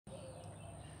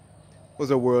What's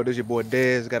up, world? This is your boy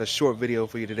Dez. Got a short video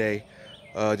for you today.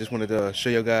 Just wanted to show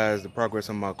you guys the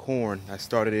progress on my corn. I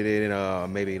started it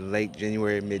in maybe late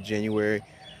January, mid-January,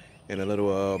 in a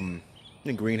little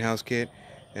greenhouse kit,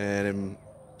 and then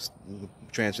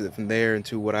transferred it from there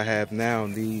into what I have now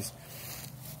in these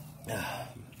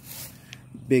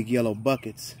big yellow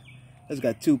buckets. I just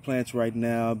got 2 plants right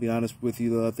now. I'll be honest with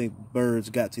you, though, I think birds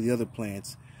got to the other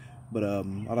plants. But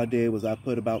all I did was I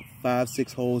put about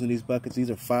 5-6 holes in these buckets. These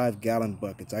are 5-gallon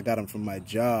buckets. I got them from my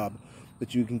job,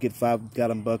 but you can get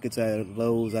 5-gallon buckets at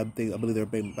Lowe's. I believe they're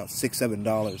paying about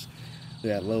 $6-7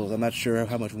 at Lowe's. I'm not sure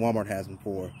how much Walmart has them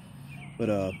for,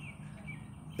 but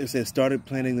they said started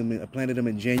planting them. I planted them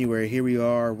in January. Here we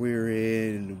are. We're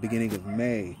in the beginning of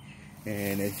May,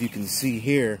 and as you can see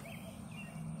here,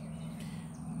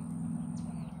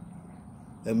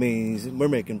 that means we're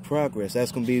making progress.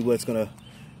 That's going to be what's going to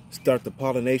start the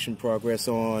pollination progress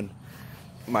on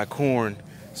my corn.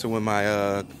 So when my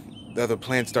the other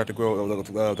plants start to grow,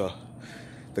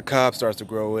 the cob starts to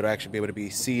grow, it'll actually be able to be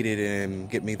seeded and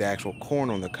get me the actual corn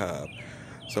on the cob.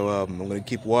 So I'm going to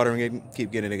keep watering it,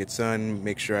 keep getting it get sun,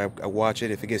 make sure I watch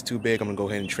it. If it gets too big, I'm going to go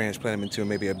ahead and transplant them into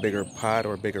maybe a bigger pot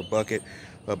or a bigger bucket.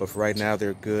 But for right now,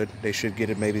 they're good. They should get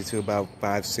it maybe to about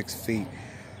 5-6 feet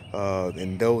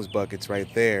in those buckets right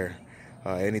there.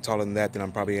 Any taller than that, then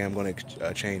I'm probably going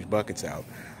to change buckets out.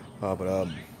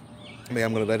 Maybe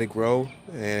I'm going to let it grow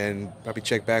and probably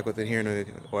check back with it here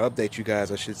or update you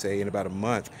guys, I should say, in about a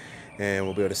month. And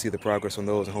we'll be able to see the progress on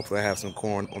those, and hopefully I have some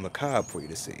corn on the cob for you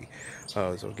to see.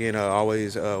 So again,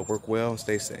 always work well and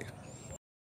stay safe.